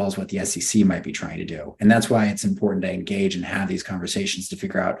 as well as what the SEC might be trying to do. And that's why it's important to engage and have these conversations to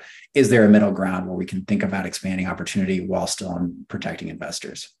figure out, is there a middle ground where we can think about expanding opportunity while still protecting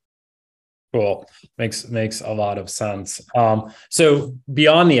investors? Cool. Makes a lot of sense. So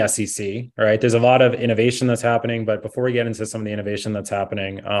beyond the SEC, right, there's a lot of innovation that's happening, but before we get into some of the innovation that's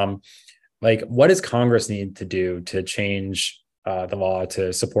happening, like what does Congress need to do to change the law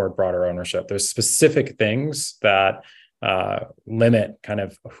to support broader ownership? There's specific things that limit kind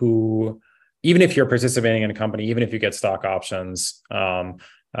of who, even if you're participating in a company, even if you get stock options,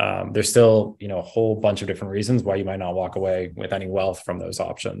 there's still, a whole bunch of different reasons why you might not walk away with any wealth from those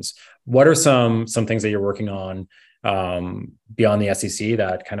options. What are some things that you're working on beyond the SEC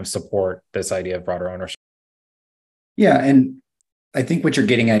that kind of support this idea of broader ownership? Yeah, and I think what you're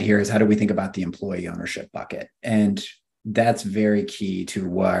getting at here is how do we think about the employee ownership bucket? And that's very key to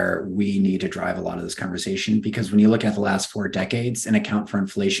where we need to drive a lot of this conversation, because when you look at the last 4 decades and account for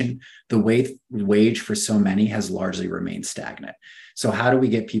inflation, the wage for so many has largely remained stagnant. So how do we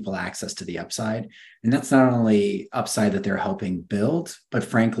get people access to the upside? And that's not only upside that they're helping build, but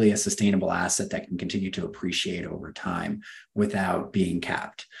frankly, a sustainable asset that can continue to appreciate over time without being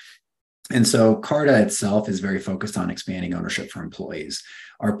capped. And so Carta itself is very focused on expanding ownership for employees.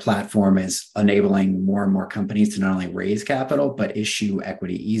 Our platform is enabling more and more companies to not only raise capital, but issue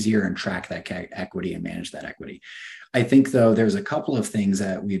equity easier and track that equity and manage that equity. I think, though, there's a couple of things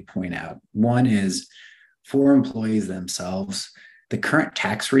that we'd point out. One is for employees themselves, the current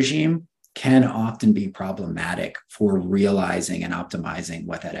tax regime can often be problematic for realizing and optimizing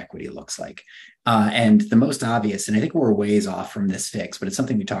what that equity looks like. And the most obvious, and I think we're ways off from this fix, but it's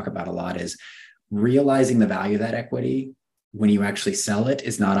something we talk about a lot, is realizing the value of that equity when you actually sell it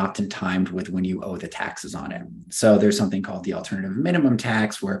is not often timed with when you owe the taxes on it. So there's something called the alternative minimum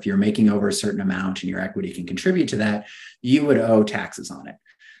tax, where if you're making over a certain amount and your equity can contribute to that, you would owe taxes on it.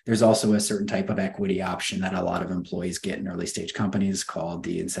 There's also a certain type of equity option that a lot of employees get in early stage companies called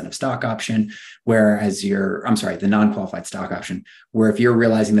the incentive stock option, the non-qualified stock option, where if you're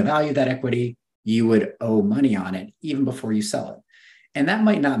realizing the value of that equity, you would owe money on it even before you sell it. And that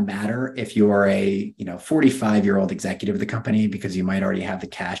might not matter if you're a 45-year-old executive of the company, because you might already have the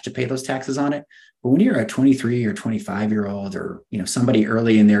cash to pay those taxes on it. But when you're a 23 or 25-year-old or somebody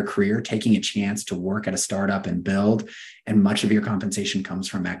early in their career taking a chance to work at a startup and build, and much of your compensation comes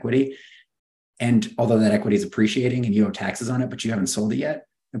from equity, and although that equity is appreciating and you owe taxes on it, but you haven't sold it yet,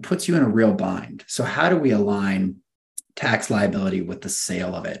 it puts you in a real bind. So how do we align tax liability with the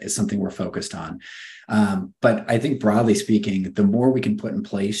sale of it is something we're focused on. But I think broadly speaking, the more we can put in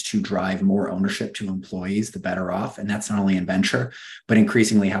place to drive more ownership to employees, the better off. And that's not only in venture, but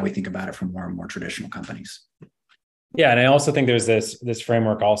increasingly how we think about it from more and more traditional companies. Yeah, and I also think there's this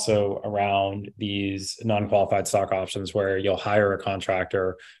framework also around these non-qualified stock options where you'll hire a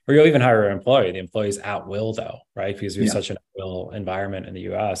contractor or you'll even hire an employee. The employee's at will though, right? Because we have such an at will environment in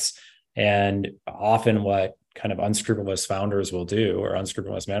the US. And often what kind of unscrupulous founders will do, or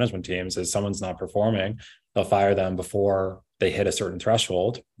unscrupulous management teams, is someone's not performing, they'll fire them before they hit a certain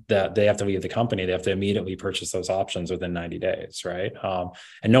threshold that they have to leave the company. They have to immediately purchase those options within 90 days, right?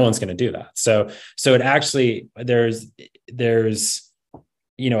 And no one's going to do that. So it actually, there's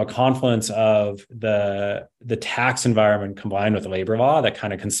a confluence of the tax environment combined with labor law that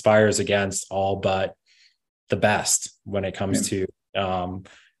kind of conspires against all but the best when it comes to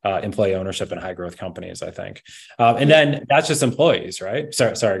employee ownership in high growth companies, I think. And then that's just employees, right?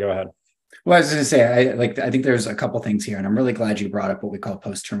 Sorry, go ahead. Well, I was going to say, I think there's a couple things here, and I'm really glad you brought up what we call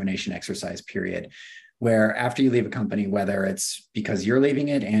post-termination exercise period, where after you leave a company, whether it's because you're leaving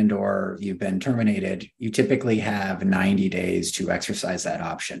it and or you've been terminated, you typically have 90 days to exercise that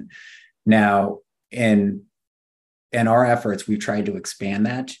option. Now, in our efforts, we've tried to expand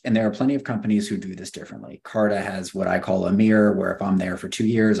that. And there are plenty of companies who do this differently. Carta has what I call a mirror, where if I'm there for 2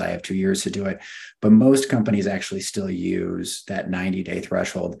 years, I have 2 years to do it. But most companies actually still use that 90-day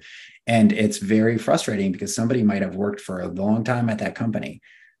threshold. And it's very frustrating because somebody might have worked for a long time at that company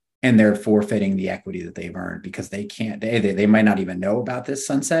and they're forfeiting the equity that they've earned because they can't, they might not even know about this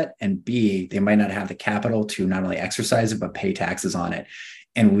sunset. And B, they might not have the capital to not only exercise it, but pay taxes on it.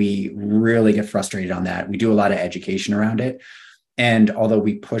 And we really get frustrated on that. We do a lot of education around it. And although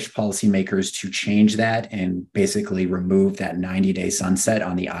we push policymakers to change that and basically remove that 90-day sunset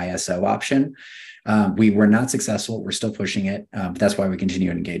on the ISO option, we were not successful. We're still pushing it. That's why we continue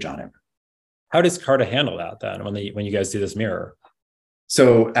to engage on it. How does Carta handle that then when you guys do this mirror?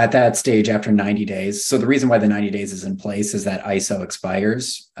 So at that stage, after 90 days, so the reason why the 90 days is in place is that ISO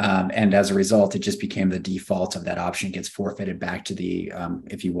expires. And as a result, it just became the default of that option gets forfeited back to the,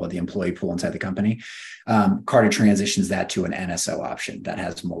 if you will, the employee pool inside the company. Carta transitions that to an NSO option that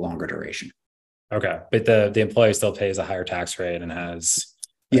has a longer duration. Okay. But the employee still pays a higher tax rate and has...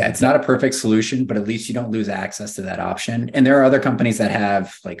 Yeah, it's not a perfect solution, but at least you don't lose access to that option. And there are other companies that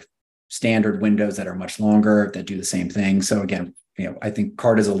have like standard windows that are much longer that do the same thing. So again, I think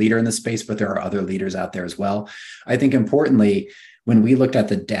Carta is a leader in the space, but there are other leaders out there as well. I think importantly, when we looked at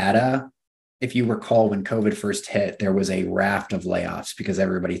the data, if you recall, when COVID first hit, there was a raft of layoffs because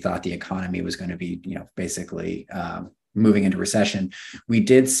everybody thought the economy was going to be, basically moving into recession. We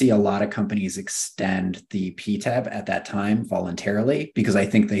did see a lot of companies extend the PTAB at that time voluntarily because I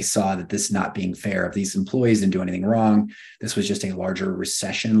think they saw that this not being fair. If these employees didn't do anything wrong, this was just a larger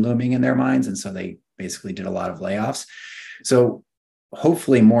recession looming in their minds. And so they basically did a lot of layoffs. So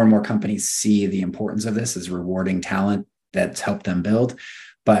hopefully more and more companies see the importance of this as rewarding talent that's helped them build.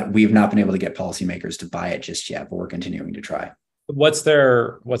 But we've not been able to get policymakers to buy it just yet, but we're continuing to try. What's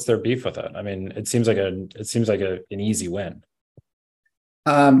their beef with it? I mean, it seems like an easy win.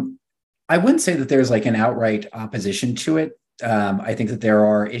 I wouldn't say that there's like an outright opposition to it. I think that there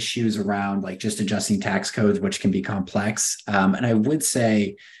are issues around like just adjusting tax codes, which can be complex. And I would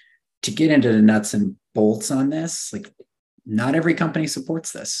say to get into the nuts and bolts on this, like not every company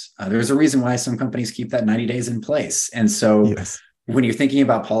supports this. There's a reason why some companies keep that 90 days in place. And so when you're thinking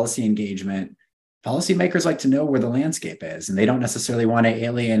about policy engagement, policymakers like to know where the landscape is, and they don't necessarily want to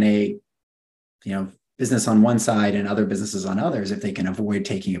alienate, business on one side and other businesses on others if they can avoid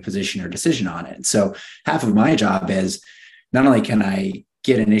taking a position or decision on it. So half of my job is not only can I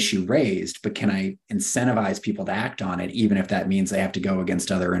get an issue raised, but can I incentivize people to act on it, even if that means they have to go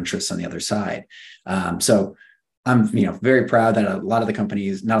against other interests on the other side. So I'm, very proud that a lot of the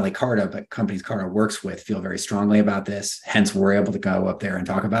companies, not only Carta, but companies Carta works with feel very strongly about this. Hence, we're able to go up there and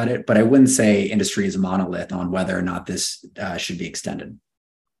talk about it. But I wouldn't say industry is a monolith on whether or not this should be extended.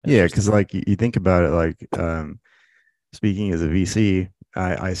 Yeah, because like you think about it, like speaking as a VC,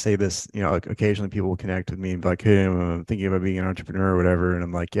 I say this, occasionally people will connect with me and be like, hey, I'm thinking about being an entrepreneur or whatever. And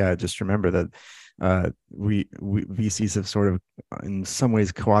I'm like, yeah, just remember that we VCs have sort of in some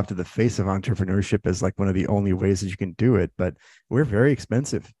ways co-opted the face of entrepreneurship as like one of the only ways that you can do it, but we're very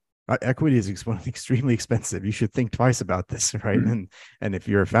expensive. Equity is extremely expensive. You should think twice about this, right? Mm-hmm. And if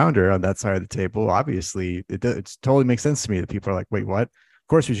you're a founder on that side of the table, obviously it totally makes sense to me that people are like, wait, what? Of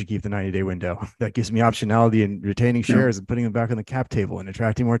course we should keep the 90-day window. That gives me optionality in retaining shares and putting them back on the cap table and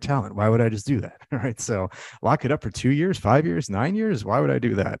attracting more talent. Why would I just do that? All right. So lock it up for 2 years, 5 years, 9 years. Why would I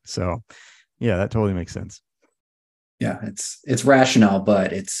do that? So yeah, that totally makes sense. Yeah, it's rational,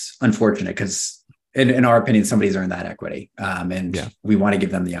 but it's unfortunate because in our opinion, somebody's earned that equity. We want to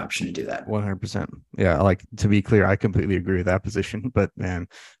give them the option to do that. 100%. Yeah. Like, to be clear, I completely agree with that position, but man,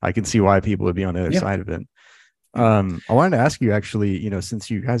 I can see why people would be on the other side of it. I wanted to ask you actually,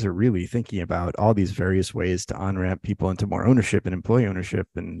 since you guys are really thinking about all these various ways to on-ramp people into more ownership and employee ownership,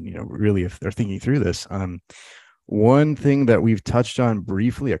 and, really if they're thinking through this, one thing that we've touched on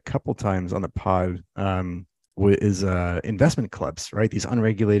briefly a couple times on the pod is investment clubs, right? These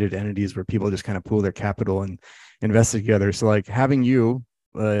unregulated entities where people just kind of pool their capital and invest together. So like having you,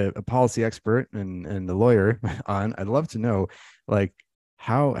 a policy expert and a lawyer on, I'd love to know, like,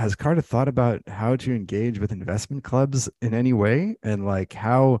 how has Carta thought about how to engage with investment clubs in any way? And like,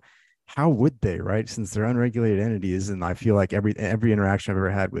 how would they, right? Since they're unregulated entities. And I feel like every interaction I've ever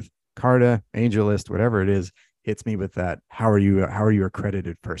had with Carta, AngelList, whatever it is, hits me with that. How are you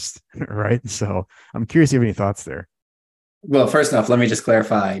accredited first? Right. So I'm curious if you have any thoughts there. Well, first off, let me just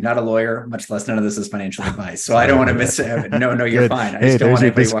clarify, not a lawyer, much less none of this is financial advice. So I don't want to miss it. No, you're fine. I just don't want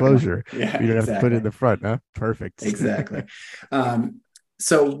anybody disclosure. Yeah, you don't have to put it in the front, huh? Perfect. Exactly.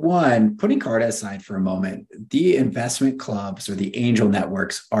 So one, putting Carta aside for a moment, the investment clubs or the angel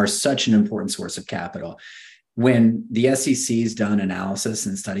networks are such an important source of capital. When the SEC's done analysis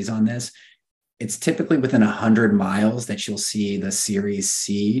and studies on this, it's typically within 100 miles that you'll see the Series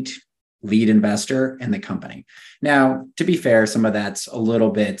seed lead investor in the company. Now, to be fair, some of that's a little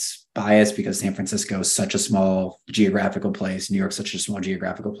bit biased because San Francisco is such a small geographical place, New York's such a small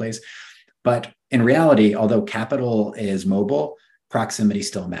geographical place. But in reality, although capital is mobile, proximity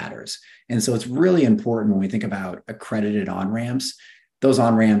still matters. And so it's really important when we think about accredited on-ramps. Those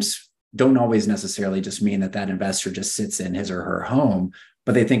on-ramps don't always necessarily just mean that investor just sits in his or her home,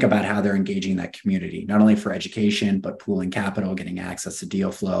 but they think about how they're engaging that community, not only for education, but pooling capital, getting access to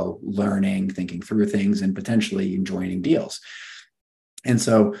deal flow, learning, thinking through things, and potentially joining deals. And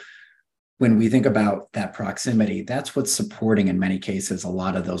so when we think about that proximity, that's what's supporting, in many cases, a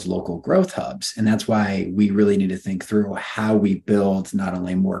lot of those local growth hubs. And that's why we really need to think through how we build not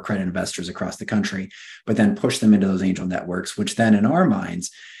only more credit investors across the country, but then push them into those angel networks, which then in our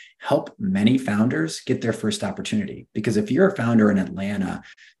minds help many founders get their first opportunity. Because if you're a founder in Atlanta,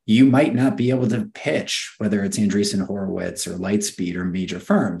 you might not be able to pitch, whether it's Andreessen Horowitz or Lightspeed or major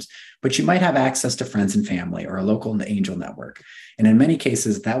firms, but you might have access to friends and family or a local angel network. And in many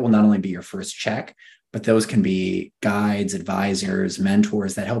cases, that will not only be your first check, but those can be guides, advisors,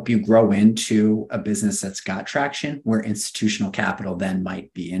 mentors that help you grow into a business that's got traction where institutional capital then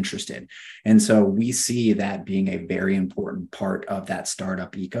might be interested. And so we see that being a very important part of that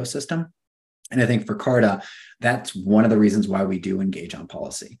startup ecosystem. And I think for Carta, that's one of the reasons why we do engage on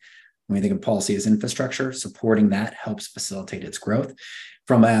policy. When we think of policy as infrastructure, supporting that helps facilitate its growth.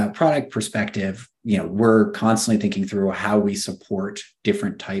 From a product perspective, we're constantly thinking through how we support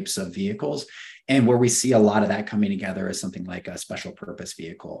different types of vehicles. And where we see a lot of that coming together is something like a special purpose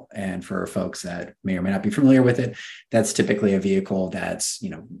vehicle. And for folks that may or may not be familiar with it, that's typically a vehicle that's,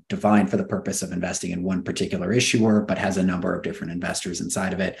 defined for the purpose of investing in one particular issuer, but has a number of different investors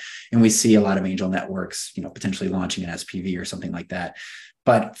inside of it. And we see a lot of angel networks, potentially launching an SPV or something like that.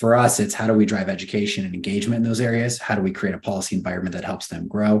 But for us, it's how do we drive education and engagement in those areas? How do we create a policy environment that helps them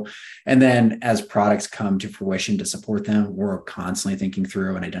grow? And then as products come to fruition to support them, we're constantly thinking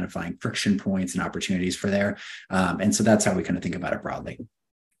through and identifying friction points and opportunities for there. And so that's how we kind of think about it broadly.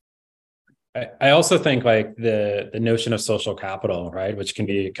 I also think like the notion of social capital, right, which can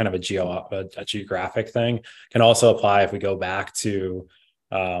be kind of a geographic thing, can also apply if we go back to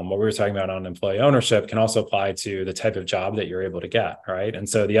what we were talking about on employee ownership, can also apply to the type of job that you're able to get, right? And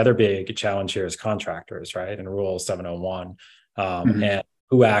so the other big challenge here is contractors, right? And Rule 701, and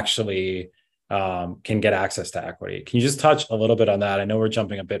who actually can get access to equity. Can you just touch a little bit on that? I know we're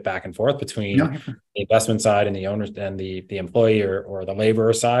jumping a bit back and forth between the investment side and the owners and the employee or the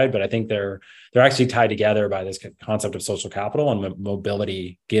laborer side, but I think they're actually tied together by this concept of social capital and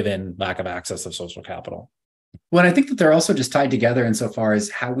mobility, given lack of access of social capital. Well, I think that they're also just tied together insofar as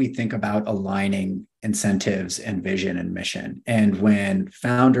how we think about aligning incentives and vision and mission. And when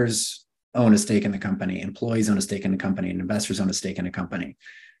founders own a stake in the company, employees own a stake in the company, and investors own a stake in a company,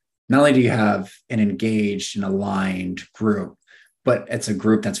 not only do you have an engaged and aligned group, but it's a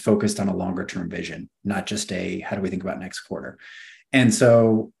group that's focused on a longer term vision, not just how do we think about next quarter? And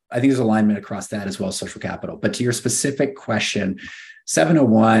so I think there's alignment across that as well as social capital. But to your specific question,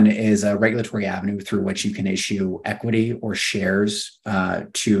 701 is a regulatory avenue through which you can issue equity or shares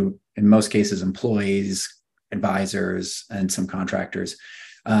to, in most cases, employees, advisors, and some contractors.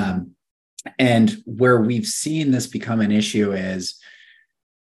 And where we've seen this become an issue is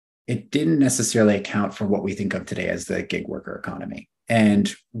it didn't necessarily account for what we think of today as the gig worker economy.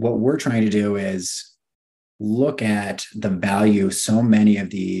 And what we're trying to do is look at the value so many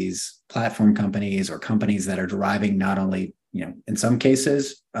of these platform companies or companies that are deriving not only, in some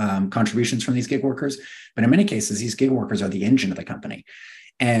cases, contributions from these gig workers, but in many cases, these gig workers are the engine of the company.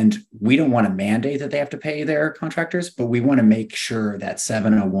 And we don't want to mandate that they have to pay their contractors, but we want to make sure that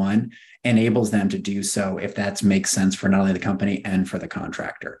 701 enables them to do so if that makes sense for not only the company and for the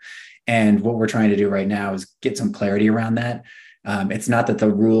contractor. And what we're trying to do right now is get some clarity around that. It's not that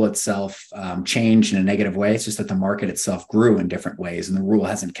the rule itself changed in a negative way. It's just that the market itself grew in different ways and the rule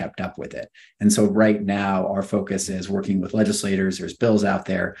hasn't kept up with it. And so right now, our focus is working with legislators. There's bills out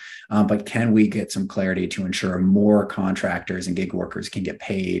there, but can we get some clarity to ensure more contractors and gig workers can get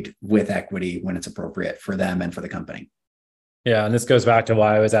paid with equity when it's appropriate for them and for the company? Yeah, and this goes back to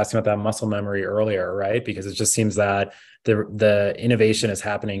why I was asking about that muscle memory earlier, right? Because it just seems that the innovation is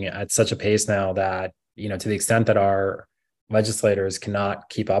happening at such a pace now that, to the extent that our legislators cannot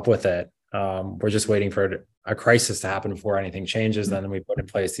keep up with it, we're just waiting for a crisis to happen before anything changes. Then we put in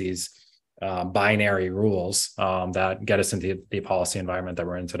place these binary rules that get us into the policy environment that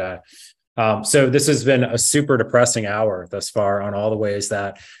we're in today. So this has been a super depressing hour thus far on all the ways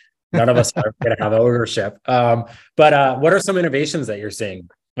that none of us are going to have ownership. But what are some innovations that you're seeing,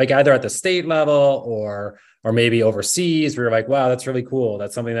 like either at the state level or maybe overseas, where you're like, wow, that's really cool.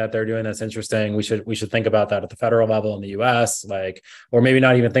 That's something that they're doing that's interesting. We should think about that at the federal level in the US, or maybe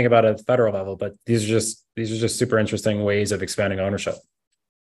not even think about it at the federal level, but these are just super interesting ways of expanding ownership.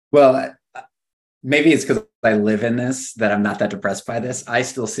 Well, maybe it's because I live in this that I'm not that depressed by this. I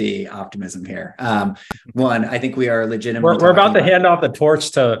still see optimism here. One, I think we are legitimately. We're about to hand off the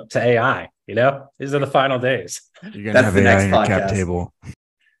torch to AI. These are the final days. You're gonna have AI in your cap table.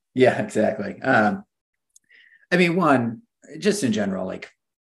 Yeah, exactly. One, just in general,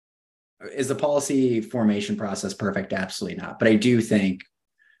 is the policy formation process perfect? Absolutely not. But I do think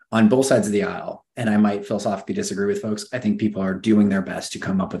on both sides of the aisle, and I might philosophically disagree with folks, I think people are doing their best to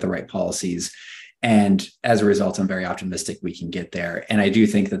come up with the right policies. And as a result, I'm very optimistic we can get there. And I do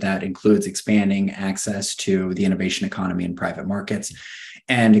think that that includes expanding access to the innovation economy and private markets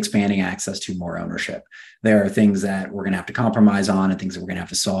and expanding access to more ownership. There are things that we're going to have to compromise on and things that we're going to have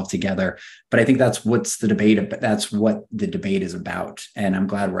to solve together. But I think that's what's the debate. That's what the debate is about. And I'm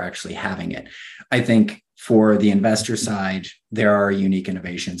glad we're actually having it. I think for the investor side, there are unique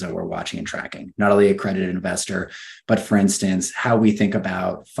innovations that we're watching and tracking, not only accredited investor, but for instance, how we think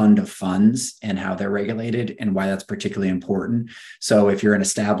about fund of funds and how they're regulated and why that's particularly important. So if you're an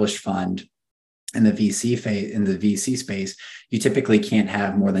established fund in the VC space, you typically can't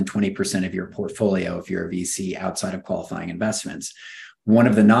have more than 20% of your portfolio if you're a VC outside of qualifying investments. One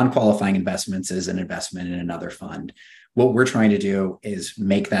of the non-qualifying investments is an investment in another fund. What we're trying to do is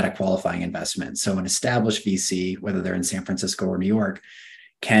make that a qualifying investment. So an established VC, whether they're in San Francisco or New York,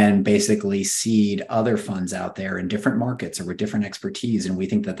 can basically seed other funds out there in different markets or with different expertise. And we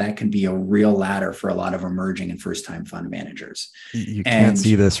think that that can be a real ladder for a lot of emerging and first-time fund managers. You can't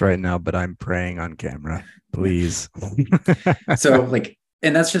see this right now, but I'm praying on camera, please.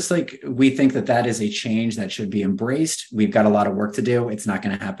 And that's just we think that that is a change that should be embraced. We've got a lot of work to do. It's not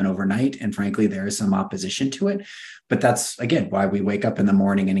going to happen overnight. And frankly, there is some opposition to it. But that's, again, why we wake up in the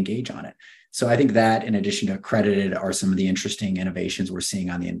morning and engage on it. So I think that, in addition to accredited, are some of the interesting innovations we're seeing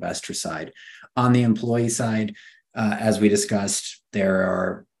on the investor side. On the employee side, as we discussed, there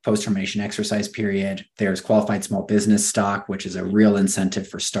are post-termination exercise period. There's qualified small business stock, which is a real incentive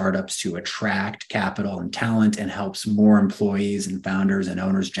for startups to attract capital and talent and helps more employees and founders and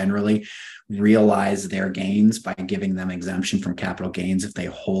owners generally realize their gains by giving them exemption from capital gains if they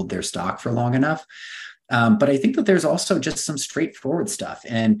hold their stock for long enough. But I think that there's also just some straightforward stuff.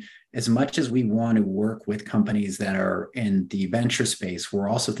 And as much as we want to work with companies that are in the venture space, we're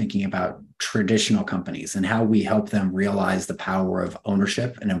also thinking about traditional companies and how we help them realize the power of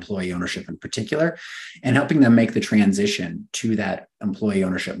ownership and employee ownership in particular, and helping them make the transition to that employee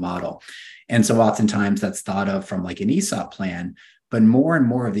ownership model. And so oftentimes that's thought of from like an ESOP plan, but more and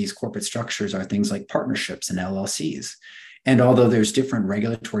more of these corporate structures are things like partnerships and LLCs. And although there's different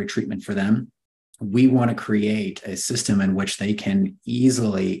regulatory treatment for them, we want to create a system in which they can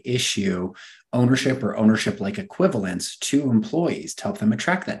easily issue ownership or ownership-like equivalents to employees to help them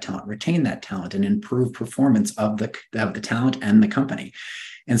attract that talent, retain that talent, and improve performance of the talent and the company.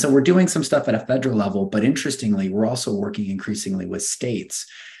 And so we're doing some stuff at a federal level, but interestingly, we're also working increasingly with states.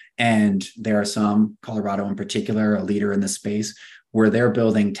 And there are some, Colorado in particular, a leader in the space, where they're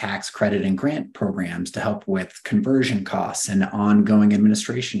building tax credit and grant programs to help with conversion costs and ongoing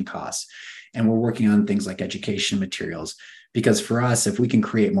administration costs. And we're working on things like education materials, because for us, if we can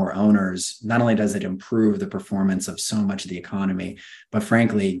create more owners, not only does it improve the performance of so much of the economy, but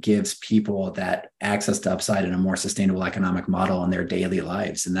frankly, gives people that access to upside in a more sustainable economic model in their daily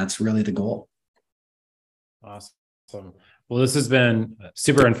lives. And that's really the goal. Awesome. Well, this has been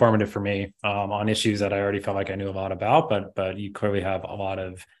super informative for me on issues that I already felt like I knew a lot about, but you clearly have a lot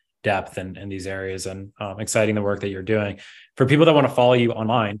of depth in these areas, and exciting the work that you're doing. For people that want to follow you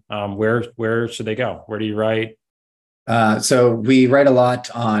online, where should they go? Where do you write? So we write a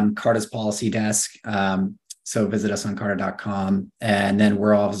lot on Carta's policy desk. So visit us on carta.com. And then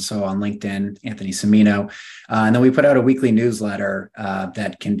we're also on LinkedIn, Anthony Cimino. And then we put out a weekly newsletter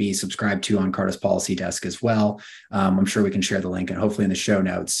that can be subscribed to on Carta's policy desk as well. I'm sure we can share the link and hopefully in the show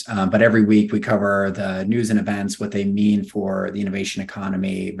notes. But every week we cover the news and events, what they mean for the innovation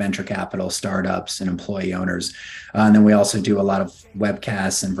economy, venture capital, startups, and employee owners. And then we also do a lot of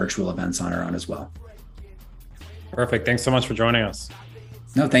webcasts and virtual events on our own as well. Perfect. Thanks so much for joining us.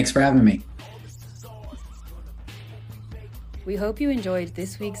 No, thanks for having me. We hope you enjoyed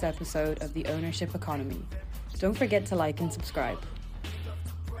this week's episode of The Ownership Economy. Don't forget to like and subscribe.